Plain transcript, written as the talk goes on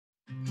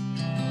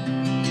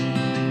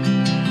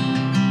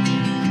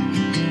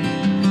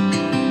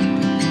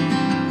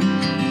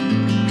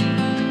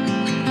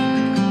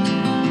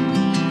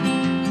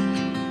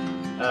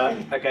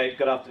Okay,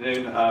 good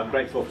afternoon. I'm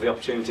grateful for the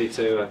opportunity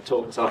to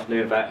talk this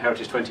afternoon about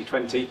Heritage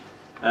 2020.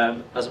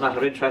 As a matter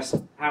of interest,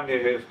 how many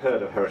of you have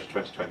heard of Heritage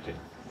 2020?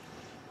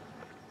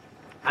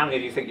 How many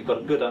of you think you've got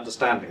a good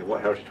understanding of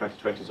what Heritage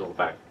 2020 is all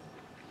about?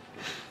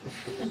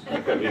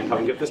 Okay, you can come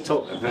and give this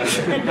talk then.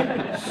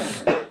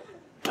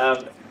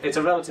 It's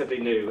a relatively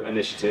new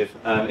initiative.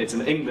 It's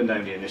an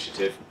England-only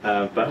initiative,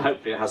 but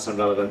hopefully it has some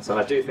relevance, and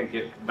I do think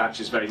it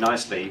matches very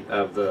nicely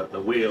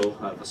the wheel,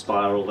 the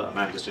spiral that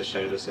Amanda's just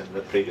showed us in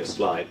the previous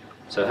slide.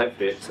 So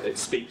hopefully it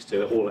speaks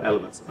to all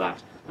elements of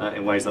that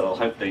in ways that I'll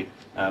hopefully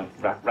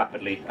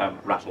rapidly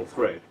rattle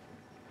through.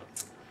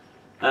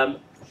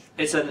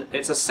 It's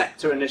a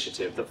sector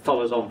initiative that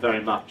follows on very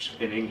much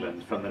in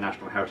England from the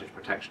National Heritage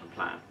Protection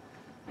Plan.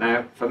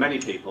 Now, for many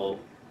people,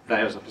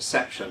 there was a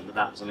perception that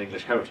that was an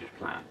English heritage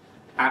plan.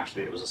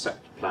 Actually, it was a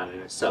sector plan in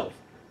itself,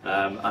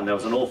 and there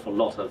was an awful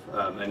lot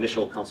of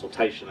initial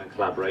consultation and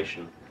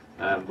collaboration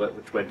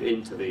which went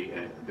into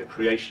the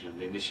creation and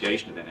the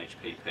initiation of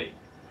NHPP.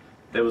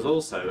 There was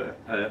also,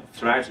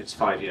 throughout its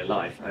 5-year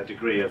life, a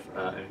degree of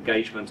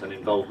engagement and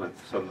involvement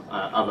from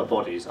other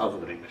bodies other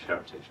than English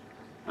Heritage.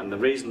 And the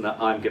reason that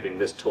I'm giving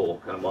this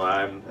talk and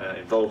why I'm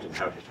involved in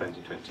Heritage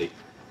 2020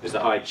 is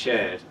that I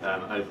chaired,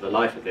 over the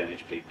life of the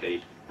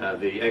NHPP,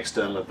 the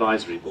external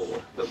advisory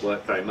board that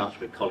worked very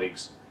much with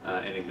colleagues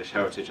in English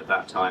Heritage at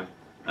that time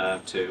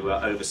to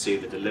oversee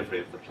the delivery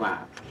of the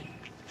plan.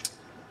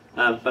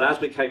 But as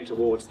we came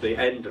towards the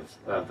end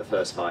of the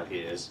first 5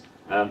 years,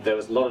 there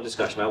was a lot of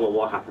discussion about, well,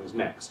 what happens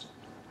next?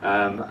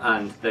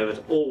 And there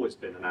had always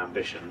been an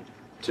ambition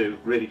to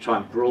really try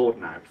and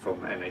broaden out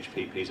from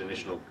NHPP's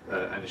initial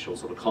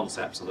sort of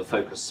concepts and the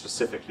focus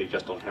specifically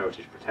just on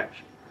heritage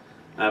protection,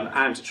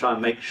 and to try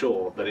and make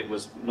sure that it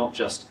was not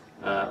just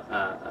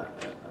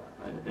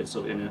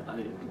sort of in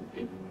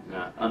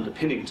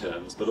underpinning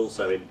terms, but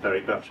also in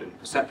very much in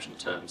perception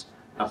terms,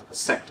 as a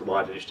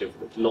sector-wide initiative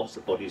that lots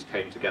of bodies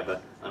came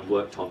together and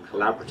worked on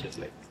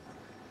collaboratively.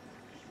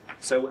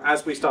 So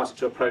as we started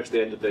to approach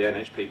the end of the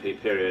NHPP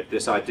period,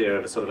 this idea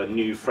of a sort of a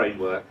new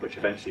framework, which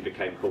eventually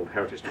became called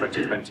Heritage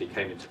 2020,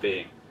 came into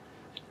being.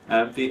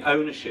 The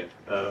ownership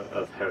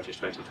of Heritage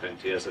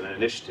 2020 as an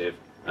initiative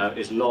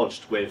is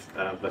lodged with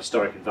the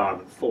Historic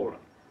Environment Forum,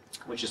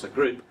 which is a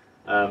group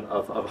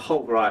of a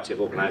whole variety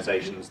of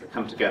organisations that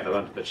come together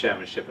under the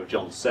chairmanship of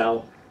John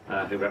Sell,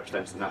 who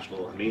represents the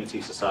National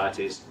Amenity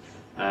Societies.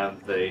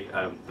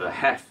 The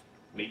HEF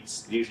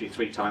meets usually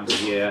 3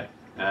 times a year.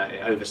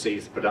 It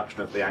oversees the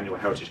production of the annual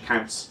Heritage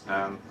Counts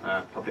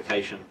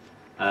publication.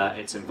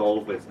 It's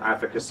involved with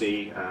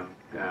advocacy,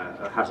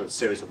 has a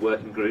series of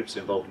working groups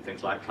involved in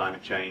things like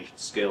climate change,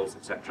 skills,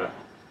 etc.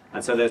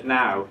 And so there's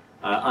now,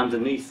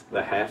 underneath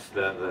the HEF,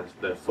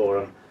 the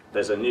forum,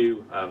 there's a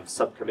new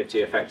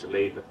subcommittee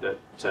effectively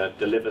that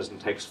delivers and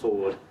takes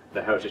forward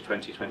the Heritage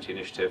 2020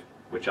 initiative,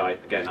 which I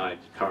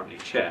currently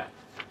chair.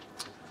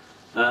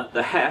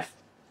 The HEF,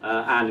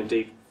 and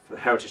indeed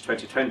Heritage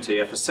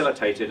 2020, are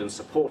facilitated and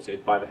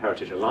supported by the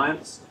Heritage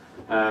Alliance,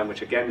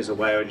 which again is a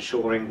way of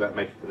ensuring that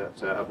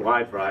a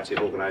wide variety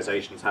of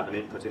organisations have an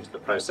input into the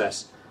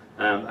process.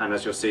 And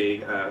as you'll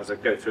see as I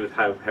go through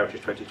how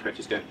Heritage 2020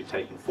 is going to be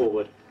taken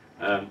forward,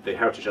 the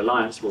Heritage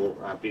Alliance will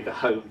be the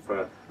home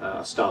for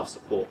a staff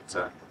support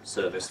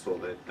service for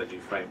the new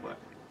framework.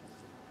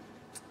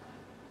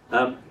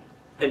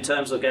 In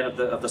terms again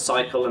of the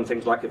cycle and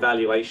things like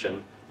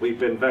evaluation, we've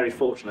been very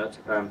fortunate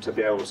to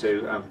be able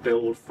to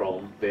build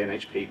from the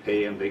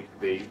NHPP and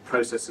the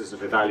processes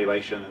of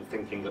evaluation and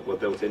thinking that were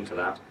built into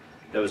that.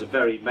 There was a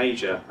very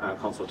major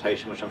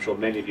consultation, which I'm sure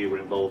many of you were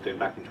involved in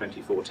back in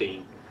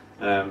 2014.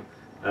 And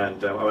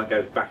I won't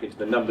go back into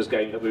the numbers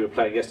game that we were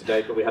playing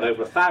yesterday, but we had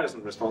over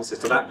 1,000 responses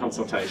to that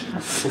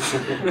consultation.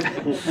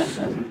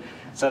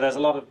 So there's a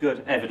lot of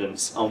good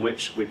evidence on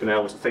which we've been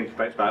able to think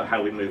about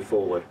how we move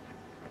forward.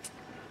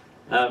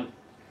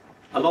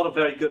 A lot of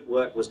very good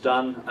work was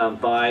done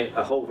by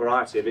a whole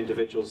variety of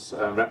individuals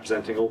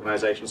representing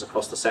organisations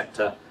across the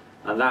sector,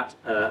 and that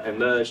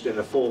emerged in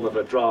the form of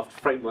a draft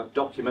framework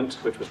document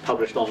which was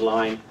published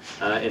online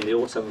in the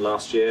autumn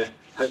last year.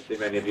 Hopefully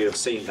many of you have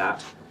seen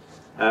that.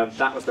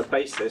 That was the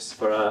basis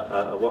for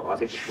what I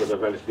think was a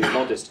relatively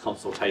modest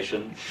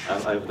consultation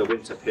over the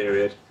winter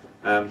period,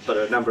 but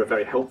a number of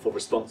very helpful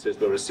responses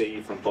were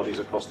received from bodies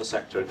across the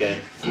sector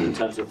again in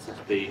terms of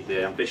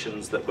the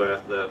ambitions that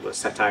were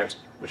set out,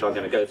 which I'm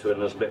going to go through in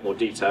a little bit more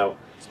detail,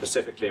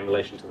 specifically in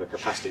relation to the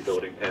capacity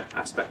building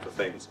aspect of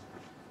things.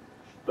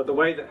 But the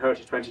way that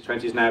Heritage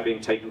 2020 is now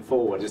being taken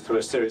forward is through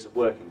a series of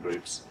working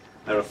groups.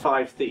 There are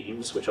 5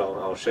 themes, which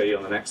I'll show you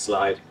on the next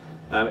slide.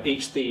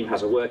 Each theme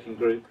has a working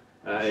group,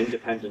 an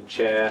independent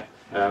chair,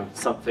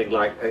 something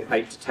like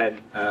 8 to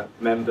 10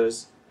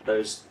 members.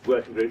 Those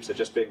working groups are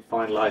just being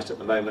finalised at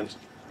the moment.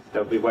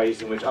 There will be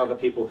ways in which other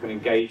people can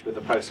engage with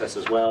the process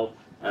as well,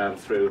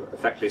 through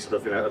effectively sort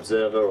of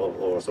observer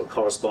or sort of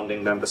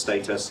corresponding member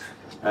status.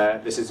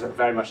 This is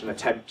very much an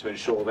attempt to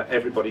ensure that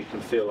everybody can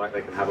feel like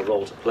they can have a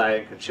role to play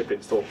and can chip in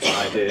thoughts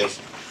and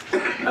ideas.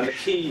 And the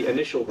key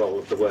initial role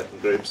of the working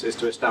groups is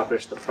to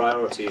establish the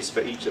priorities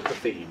for each of the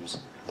themes.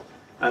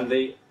 And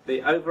the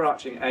the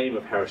overarching aim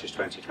of Heritage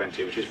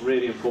 2020, which is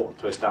really important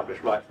to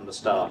establish right from the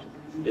start,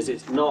 is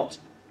it's not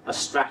a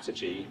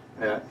strategy,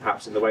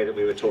 perhaps in the way that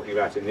we were talking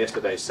about in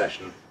yesterday's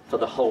session, for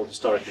the whole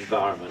historic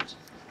environment.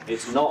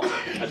 It's not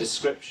a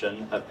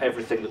description of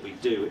everything that we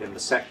do in the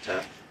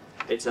sector.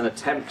 It's an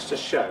attempt to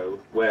show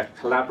where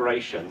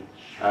collaboration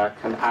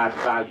can add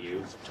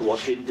value to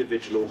what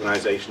individual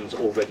organisations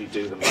already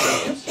do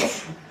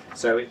themselves.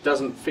 So it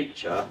doesn't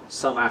feature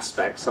some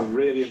aspects, some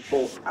really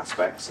important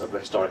aspects of the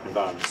historic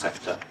environment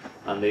sector.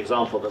 And the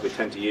example that we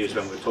tend to use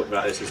when we're talking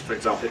about this is, for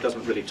example, it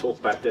doesn't really talk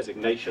about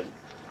designation,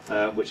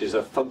 which is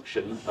a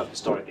function of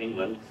historic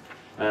England.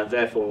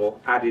 Therefore,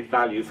 added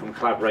value from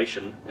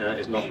collaboration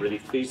is not really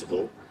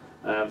feasible.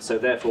 So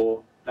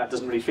therefore, that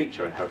doesn't really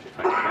feature in Heritage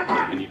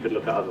 2020, and you could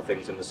look at other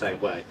things in the same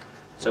way.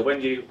 So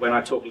when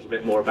I talk a little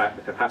bit more about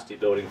the capacity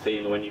building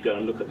theme, or when you go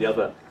and look at the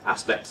other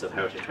aspects of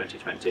Heritage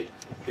 2020,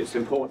 it's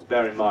important to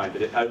bear in mind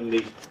that it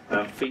only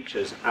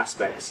features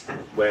aspects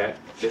where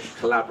it's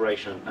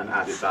collaboration and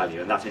added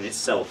value, and that in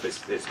itself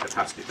is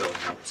capacity building,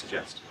 I would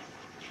suggest.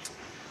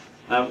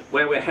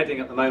 Where we're heading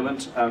at the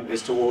moment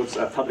is towards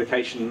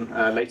publication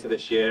later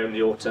this year in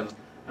the autumn,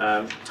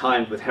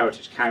 timed with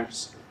Heritage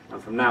Counts.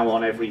 And from now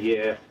on, every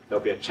year,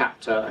 there'll be a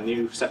chapter, a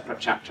new separate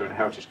chapter in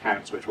Heritage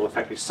Counts, which will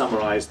effectively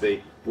summarise the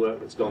work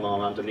that's gone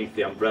on underneath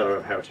the umbrella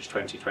of Heritage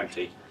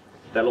 2020.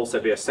 There'll also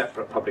be a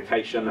separate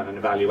publication and an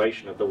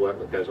evaluation of the work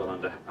that goes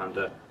on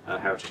under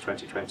Heritage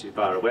 2020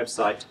 via a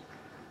website.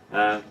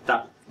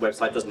 That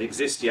website doesn't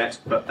exist yet,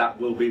 but that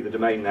will be the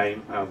domain name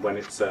when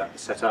it's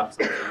set up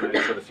for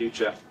the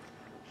future.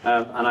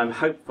 And I'm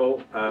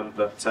hopeful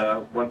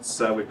that once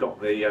we've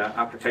got the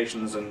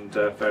applications and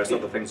various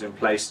other things in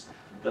place,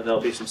 that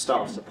there'll be some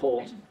staff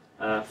support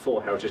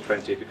for Heritage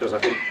 20, because I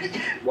think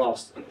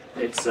whilst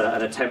it's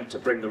an attempt to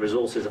bring the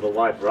resources of a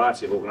wide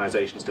variety of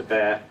organisations to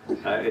bear,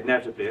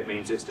 inevitably it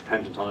means it's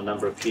dependent on a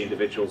number of key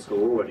individuals who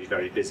are already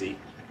very busy,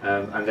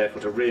 and therefore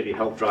to really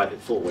help drive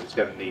it forward, it's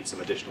going to need some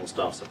additional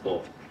staff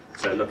support.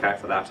 So look out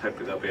for that.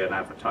 Hopefully there'll be an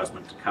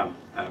advertisement to come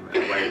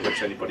in a way in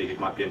which anybody who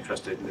might be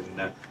interested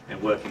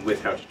in working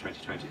with Heritage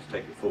 2020 to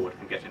take it forward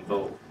can get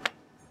involved.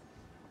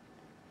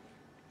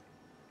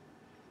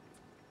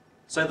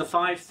 So the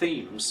 5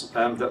 themes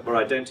that were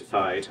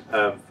identified,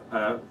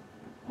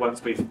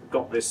 once we've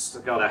got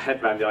our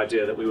head around the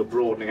idea that we were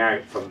broadening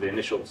out from the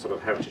initial sort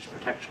of heritage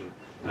protection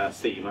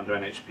theme under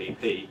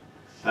NHPP,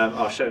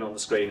 are shown on the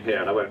screen here,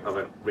 and I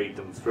won't read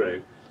them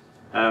through.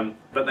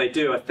 But they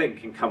do, I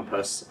think,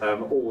 encompass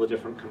all the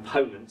different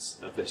components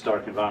of the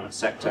historic environment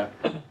sector,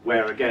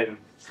 where again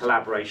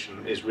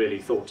collaboration is really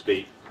thought to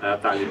be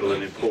valuable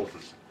and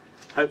important.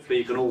 Hopefully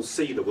you can all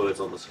see the words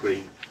on the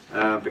screen,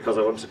 because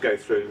I want to go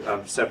through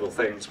several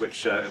things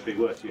which would be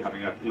worth you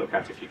having a look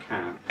at if you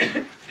can.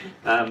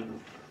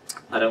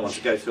 I don't want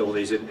to go through all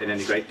these in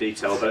any great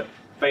detail, but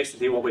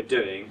basically what we're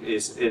doing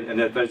is, and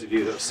those of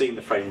you that have seen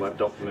the framework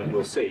document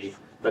will see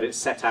that it's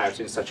set out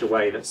in such a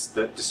way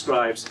that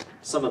describes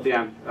some of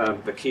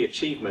the key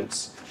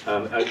achievements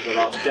over the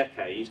last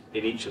decade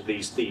in each of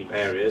these theme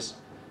areas,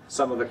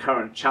 some of the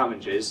current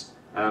challenges,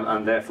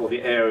 and therefore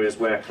the areas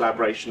where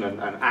collaboration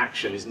and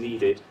action is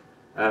needed,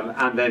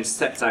 and then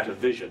sets out a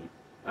vision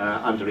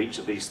under each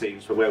of these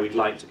themes for where we'd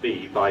like to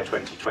be by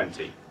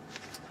 2020.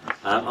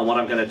 And what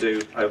I'm going to do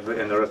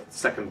in the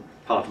second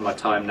part of my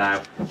time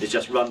now is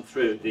just run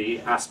through the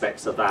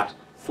aspects of that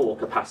for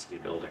capacity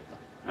building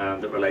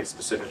that relates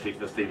specifically to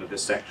the theme of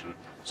this section.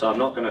 So I'm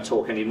not going to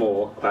talk any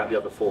more about the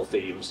other 4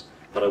 themes,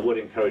 but I would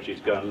encourage you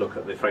to go and look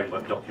at the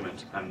framework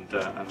document and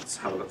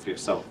have a look for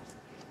yourself.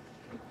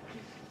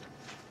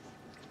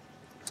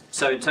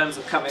 So in terms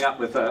of coming up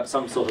with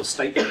some sort of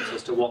statement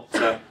as to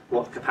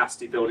what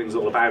capacity building is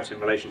all about in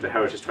relation to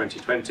Heritage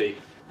 2020,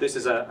 this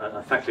is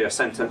effectively a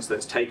sentence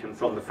that's taken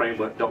from the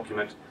framework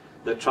document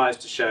that tries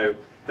to show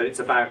that it's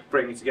about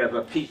bringing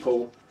together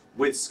people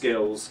with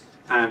skills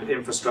and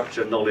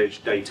infrastructure,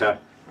 knowledge, data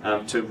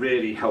to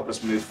really help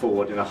us move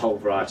forward in a whole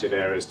variety of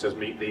areas to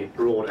meet the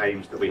broad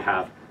aims that we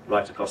have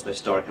right across the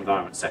historic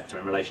environment sector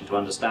in relation to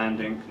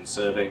understanding,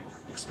 conserving,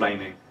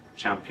 explaining,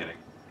 championing.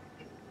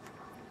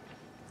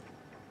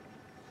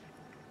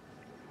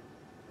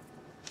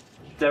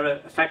 There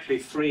are effectively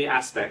 3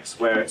 aspects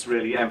where it's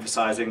really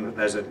emphasising that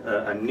there's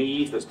a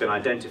need that's been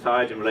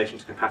identified in relation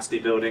to capacity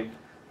building.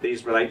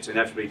 These relate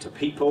inevitably to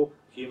people,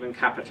 human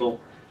capital.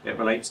 It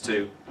relates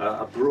to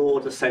a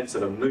broader sense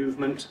of a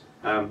movement.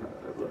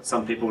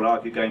 Some people would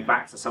argue going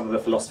back to some of the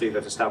philosophy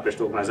that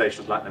established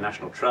organisations like the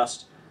National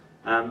Trust,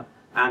 and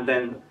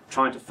then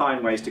trying to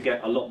find ways to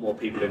get a lot more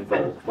people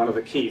involved. One of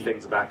the key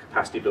things about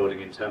capacity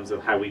building in terms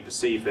of how we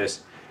perceive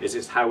this is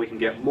it's how we can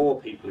get more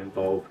people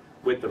involved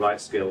with the right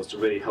skills to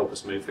really help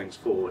us move things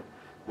forward.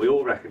 We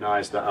all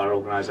recognise that our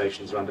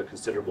organisations are under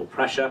considerable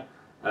pressure.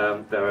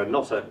 There are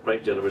not a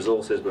great deal of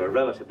resources. We're a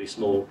relatively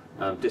small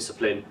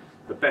discipline.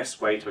 The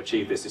best way to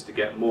achieve this is to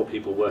get more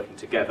people working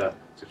together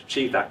to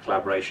achieve that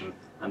collaboration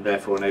and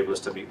therefore enable us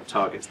to meet the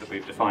targets that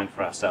we've defined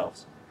for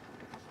ourselves.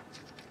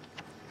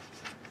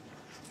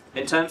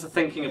 In terms of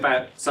thinking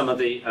about some of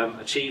the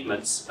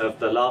achievements of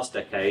the last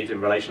decade in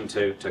relation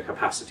to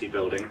capacity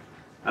building,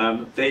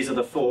 these are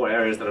the 4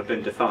 areas that have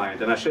been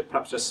defined, and I should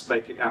perhaps just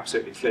make it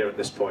absolutely clear at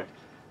this point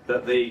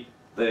that the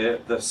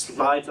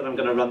slides that I'm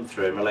going to run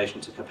through in relation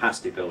to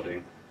capacity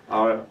building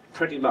are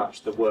pretty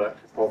much the work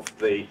of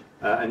the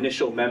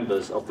initial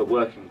members of the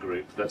working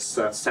group that's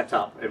set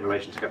up in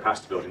relation to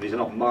capacity building. These are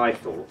not my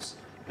thoughts,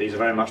 these are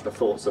very much the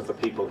thoughts of the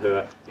people who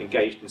are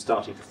engaged in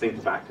starting to think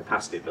about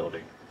capacity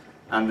building.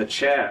 And the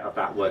chair of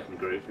that working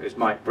group is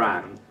Mike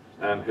Brown,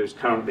 who's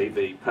currently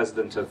the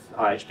president of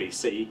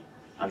IHBC,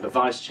 and the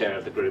vice chair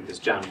of the group is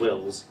Jan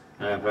Wills,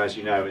 who, as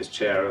you know, is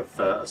chair of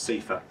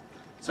CIFA.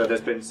 So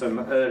there's been some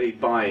early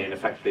buy-in,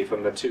 effectively,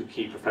 from the 2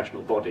 key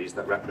professional bodies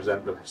that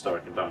represent the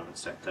historic environment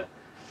sector.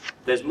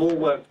 There's more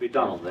work to be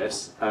done on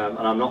this, and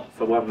I'm not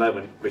for one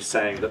moment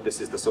saying that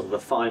this is the sort of the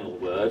final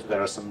word.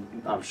 There are some,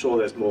 I'm sure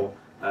there's more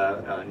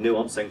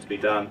nuancing to be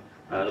done,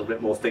 a little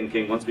bit more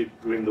thinking. Once we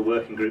bring the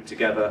working group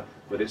together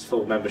with its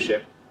full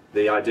membership,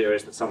 the idea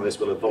is that some of this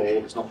will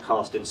evolve. It's not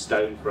cast in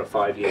stone for a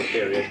 5-year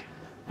period,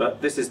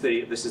 but this is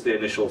the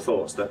initial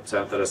thoughts that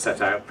are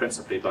set out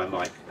principally by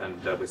Mike,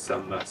 and with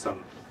some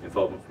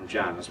involvement from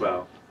Jan as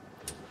well.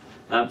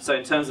 So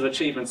in terms of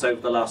achievements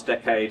over the last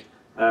decade,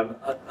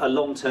 a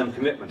long-term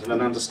commitment and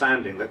an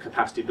understanding that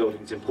capacity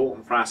building is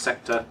important for our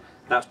sector.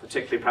 That's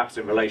particularly perhaps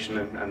in relation,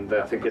 and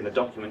I think in the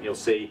document you'll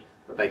see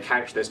that they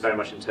couch this very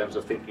much in terms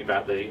of thinking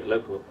about the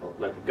local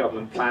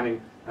government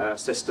planning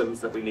systems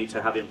that we need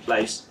to have in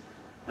place.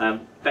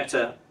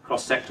 Better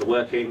cross-sector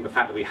working, the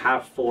fact that we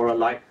have fora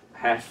like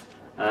HEF,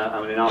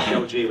 I mean in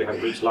archaeology we have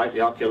groups like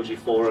the Archaeology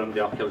Forum, the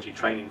Archaeology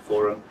Training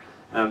Forum,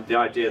 the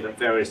idea that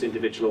various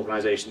individual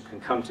organisations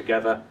can come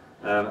together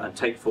and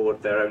take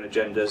forward their own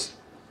agendas.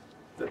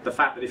 The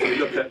fact that if you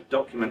look at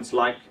documents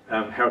like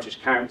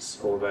Heritage Counts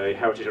or the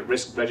Heritage at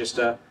Risk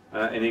Register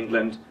in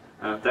England,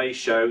 they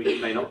show, you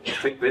may not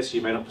think this,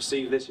 you may not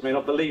perceive this, you may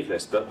not believe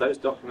this, but those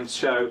documents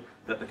show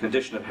that the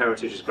condition of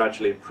heritage is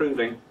gradually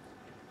improving.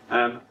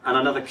 And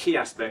another key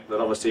aspect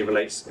that obviously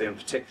relates in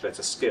particular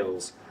to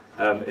skills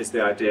is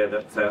the idea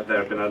that there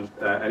have been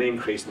an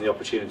increase in the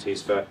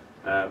opportunities for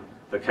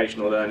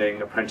vocational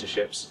learning,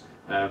 apprenticeships,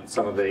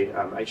 some of the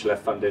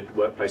HLF-funded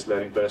workplace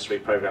learning bursary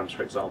programs,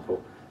 for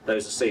example.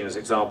 Those are seen as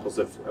examples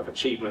of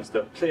achievements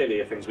that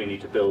clearly are things we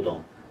need to build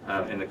on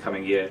in the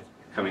coming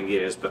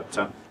years,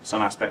 but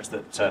some aspects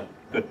that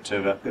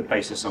good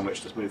basis on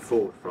which to move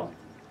forward from.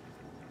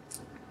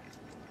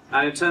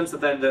 And in terms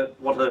of then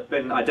what have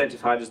been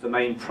identified as the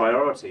main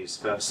priorities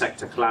for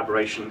sector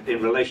collaboration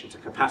in relation to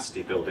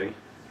capacity building,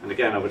 and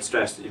again I would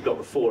stress that you've got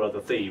the 4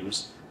 other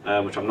themes,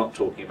 which I'm not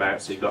talking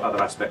about, so you've got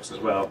other aspects as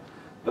well.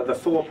 But the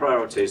 4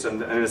 priorities,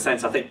 and in a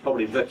sense I think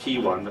probably the key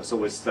one that's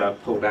always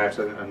pulled out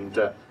and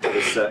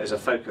is a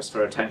focus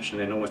for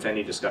attention in almost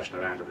any discussion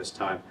around at this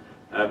time,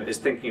 is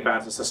thinking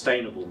about a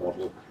sustainable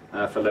model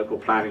for local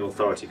planning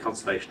authority,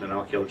 conservation and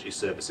archaeology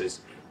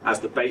services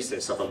as the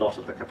basis of a lot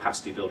of the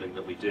capacity building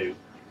that we do.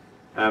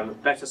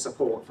 Better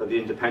support for the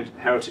independent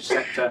heritage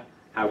sector,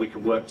 how we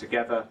can work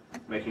together,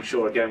 making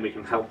sure again we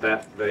can help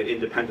the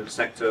independent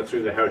sector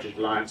through the Heritage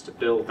Alliance to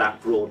build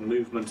that broad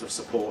movement of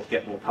support,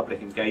 get more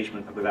public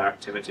engagement with our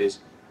activities.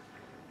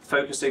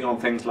 Focusing on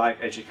things like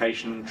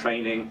education,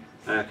 training,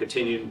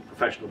 continuing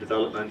professional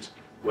development,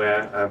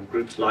 where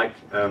groups like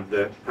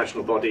the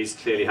professional bodies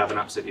clearly have an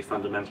absolutely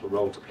fundamental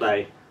role to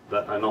play,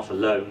 but are not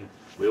alone.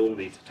 We all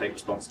need to take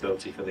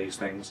responsibility for these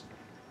things.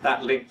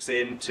 That links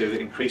into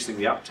increasing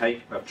the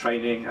uptake of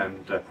training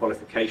and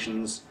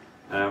qualifications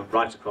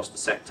right across the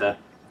sector.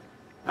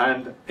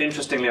 And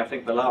interestingly, I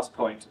think the last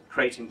point,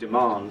 creating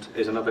demand,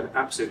 is another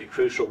absolutely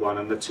crucial one,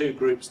 and the 2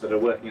 groups that are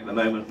working at the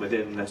moment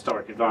within the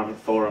Historic Environment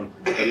Forum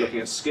are looking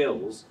at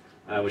skills,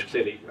 which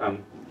clearly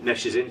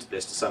meshes into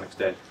this to some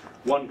extent.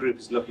 One group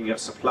is looking at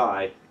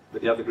supply,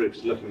 but the other group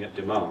is looking at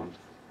demand.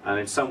 And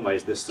in some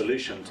ways, the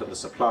solution to the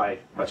supply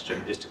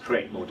question is to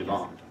create more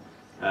demand.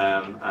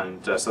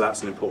 So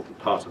that's an important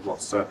part of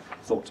what's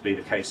thought to be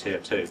the case here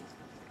too.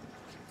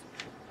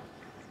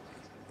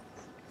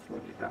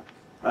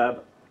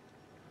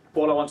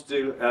 All I want to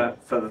do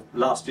for the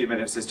last few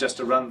minutes is just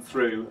to run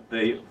through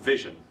the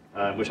vision,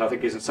 which I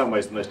think is in some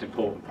ways the most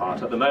important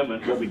part. At the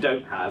moment, what we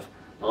don't have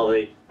are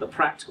the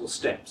practical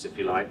steps, if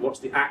you like. What's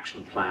the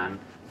action plan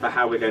for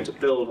how we're going to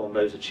build on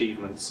those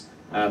achievements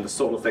and the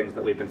sort of things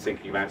that we've been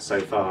thinking about so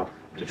far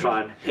to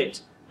try and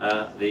hit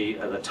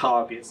the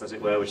targets, as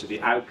it were, which are the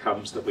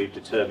outcomes that we've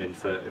determined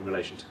in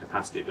relation to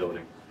capacity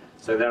building.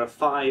 So there are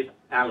 5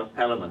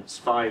 elements,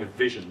 5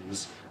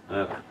 visions,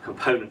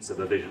 components of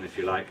the vision, if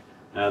you like,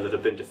 that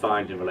have been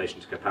defined in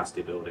relation to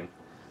capacity building.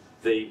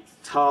 The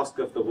task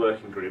of the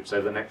working groups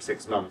over the next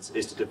 6 months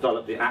is to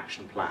develop the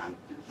action plan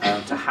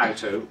to how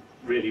to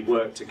really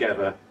work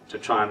together to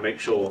try and make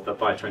sure that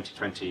by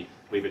 2020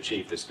 we've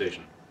achieved this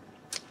vision.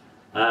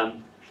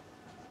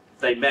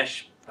 They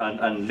mesh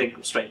and link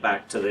straight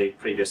back to the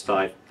previous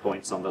 5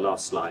 points on the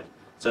last slide.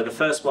 So the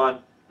first one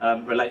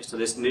relates to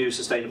this new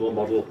sustainable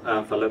model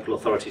for local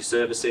authority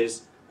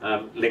services,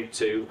 linked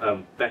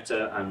to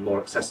better and more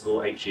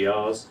accessible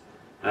HERs.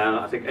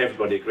 I think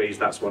everybody agrees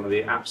that's one of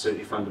the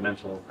absolutely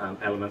fundamental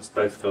elements,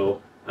 both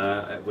for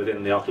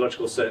within the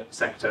archaeological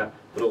sector,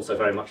 but also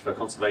very much for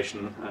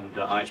conservation and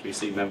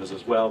IHBC members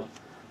as well.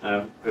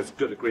 There's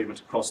good agreement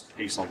across the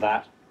piece on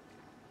that.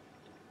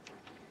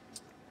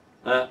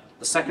 The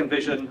second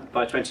vision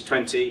by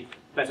 2020,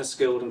 better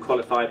skilled and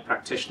qualified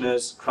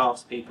practitioners,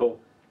 craftspeople,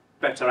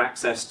 better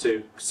access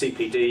to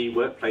CPD,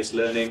 workplace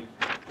learning,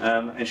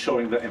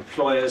 ensuring that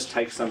employers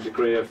take some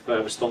degree of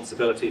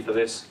responsibility for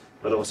this,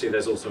 but obviously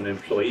there's also an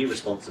employee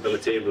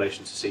responsibility in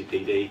relation to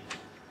CPD.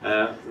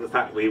 The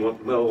fact that we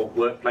want more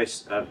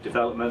workplace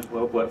development,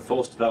 more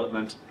workforce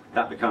development,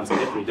 that becomes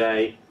every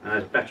day,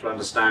 and a better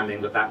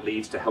understanding that that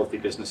leads to healthy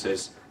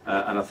businesses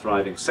and a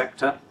thriving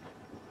sector.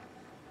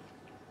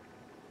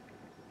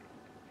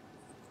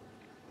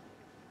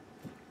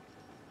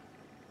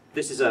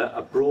 This is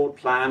a broad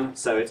plan,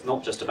 so it's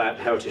not just about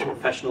heritage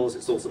professionals,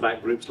 it's also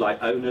about groups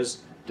like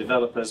owners,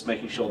 developers,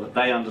 making sure that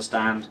they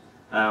understand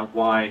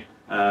why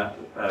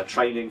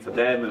training for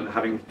them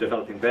and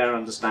developing their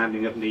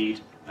understanding of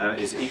need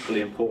is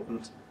equally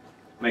important.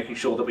 Making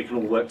sure that we can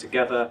all work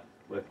together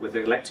with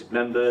the elected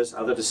members,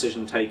 other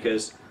decision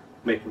takers,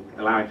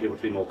 allowing people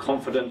to be more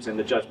confident in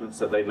the judgments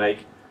that they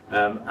make,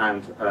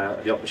 and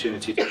the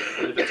opportunity to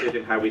be innovative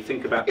in how we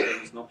think about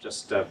things, not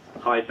just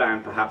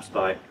hidebound perhaps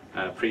by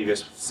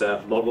previous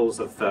models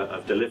of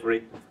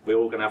delivery. We're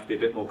all going to have to be a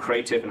bit more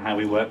creative in how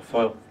we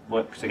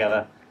work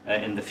together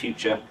in the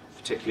future,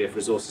 particularly if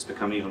resources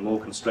become even more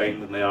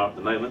constrained than they are at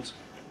the moment.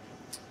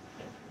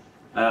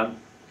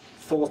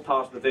 Fourth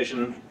part of the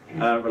vision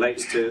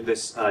relates to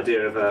this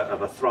idea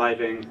of a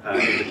thriving,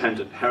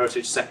 independent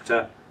heritage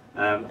sector,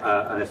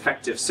 an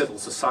effective civil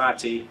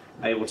society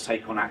able to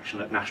take on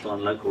action at national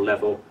and local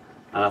level.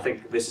 And I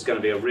think this is going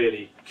to be a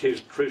really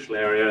crucial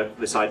area,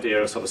 this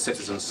idea of sort of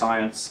citizen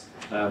science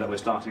that we're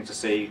starting to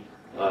see.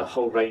 A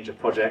whole range of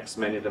projects,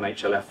 many of them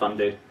HLF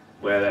funded,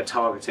 where they're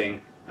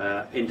targeting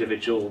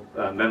individual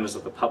members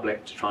of the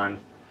public to try and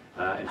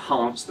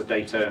enhance the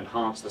data,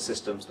 enhance the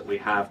systems that we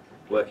have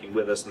working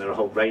with us, and there are a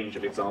whole range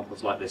of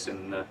examples like this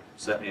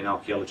certainly in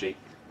archaeology,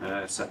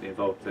 certainly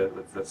involved,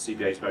 that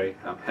CBA is very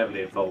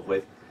heavily involved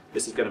with.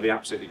 This is going to be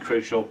absolutely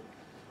crucial.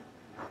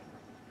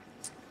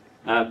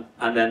 And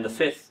then the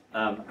fifth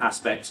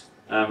aspect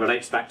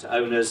relates back to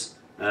owners,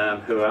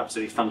 who are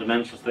absolutely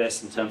fundamental to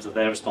this in terms of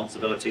their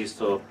responsibilities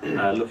for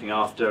looking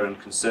after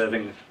and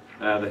conserving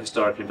the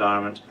historic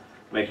environment,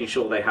 making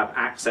sure they have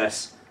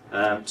access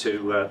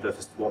to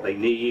what they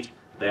need,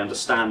 they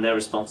understand their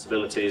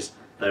responsibilities,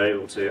 they're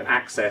able to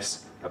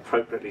access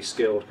appropriately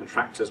skilled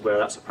contractors where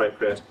that's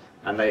appropriate,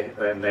 and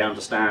they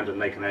understand and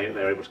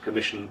they're able to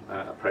commission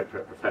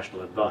appropriate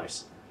professional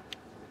advice.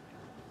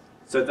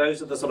 So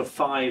those are the sort of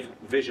 5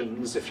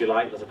 visions, if you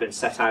like, that have been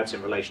set out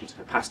in relation to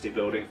capacity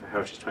building for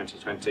Heritage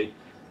 2020.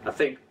 I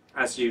think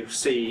as you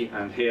see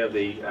and hear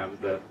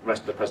the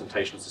rest of the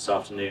presentations this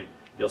afternoon,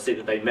 you'll see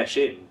that they mesh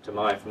in, from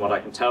what I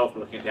can tell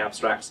from looking at the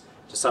abstracts,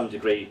 to some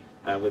degree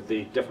with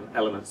the different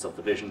elements of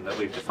the vision that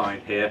we've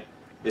defined here.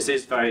 This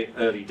is very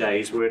early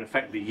days. We're in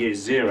effectively year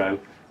 0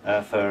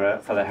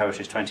 for the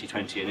Heritage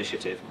 2020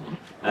 initiative.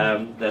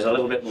 There's a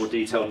little bit more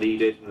detail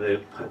needed.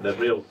 The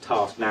real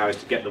task now is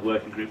to get the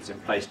working groups in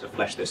place to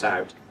flesh this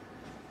out.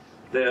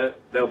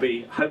 There'll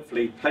be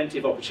hopefully plenty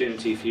of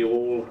opportunity for you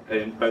all,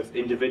 both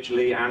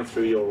individually and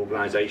through your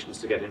organisations,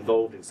 to get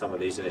involved in some of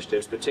these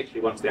initiatives,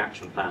 particularly once the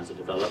action plans are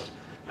developed.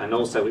 And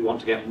also we want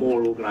to get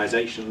more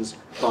organisations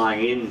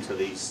buying into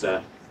these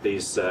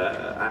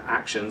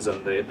actions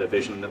and the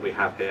vision that we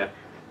have here.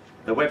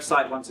 The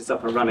website, once it's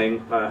up and running,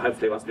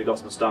 hopefully once we've got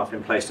some staff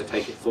in place to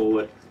take it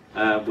forward,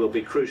 will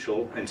be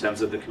crucial in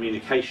terms of the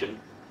communication.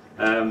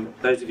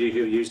 Those of you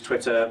who use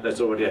Twitter,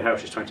 there's already a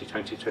Heritage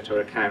 2020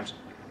 Twitter account.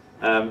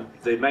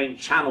 The main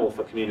channel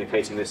for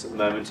communicating this at the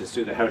moment is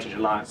through the Heritage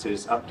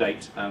Alliance's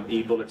update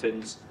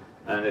e-bulletins,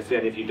 and if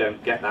any of you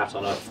don't get that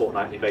on a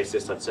fortnightly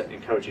basis, I'd certainly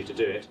encourage you to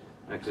do it,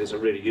 because it's a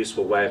really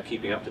useful way of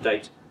keeping up to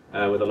date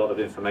with a lot of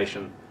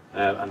information,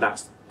 and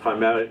that's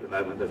primarily at the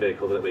moment the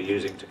vehicle that we're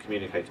using to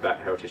communicate about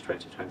Heritage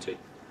 2020.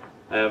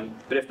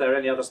 But if there are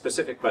any other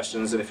specific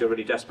questions, and if you're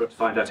really desperate to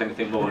find out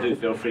anything more, do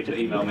feel free to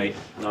email me,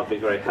 and I'll be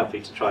very happy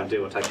to try and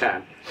do what I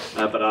can.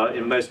 But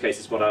in most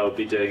cases what I will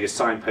be doing is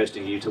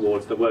signposting you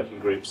towards the working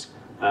groups,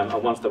 and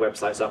once the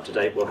website's up to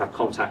date, we'll have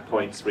contact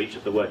points for each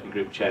of the working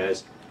group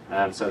chairs,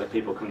 so that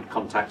people can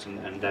contact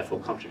and therefore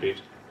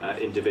contribute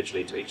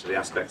individually to each of the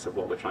aspects of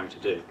what we're trying to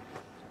do.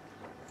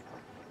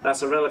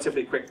 That's a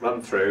relatively quick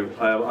run through.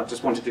 I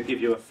just wanted to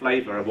give you a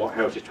flavour of what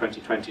Heritage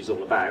 2020 is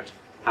all about,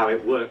 how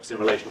it works in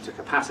relation to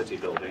capacity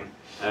building,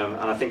 and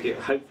I think it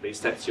hopefully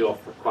sets you off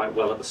quite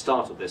well at the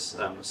start of this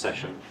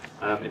session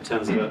in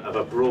terms of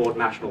a broad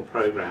national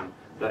programme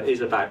that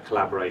is about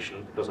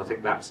collaboration, because I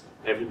think that's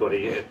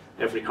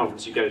every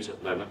conference you go to at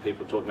the moment,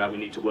 people are talking about we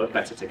need to work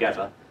better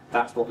together.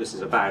 That's what this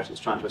is about.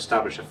 It's trying to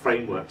establish a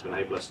framework to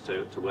enable us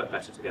to work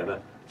better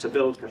together, to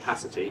build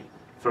capacity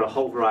for a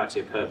whole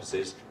variety of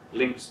purposes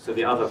linked to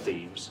the other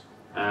themes,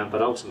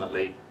 but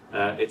ultimately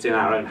it's in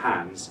our own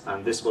hands,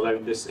 and this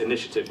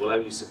initiative will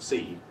only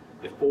succeed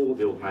if all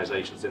the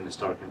organisations in the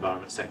historic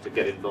environment sector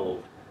get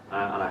involved,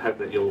 and I hope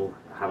that you'll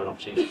have an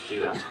opportunity to do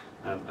that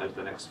over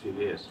the next few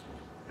years.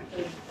 Thank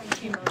you.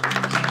 Thank you, Mark.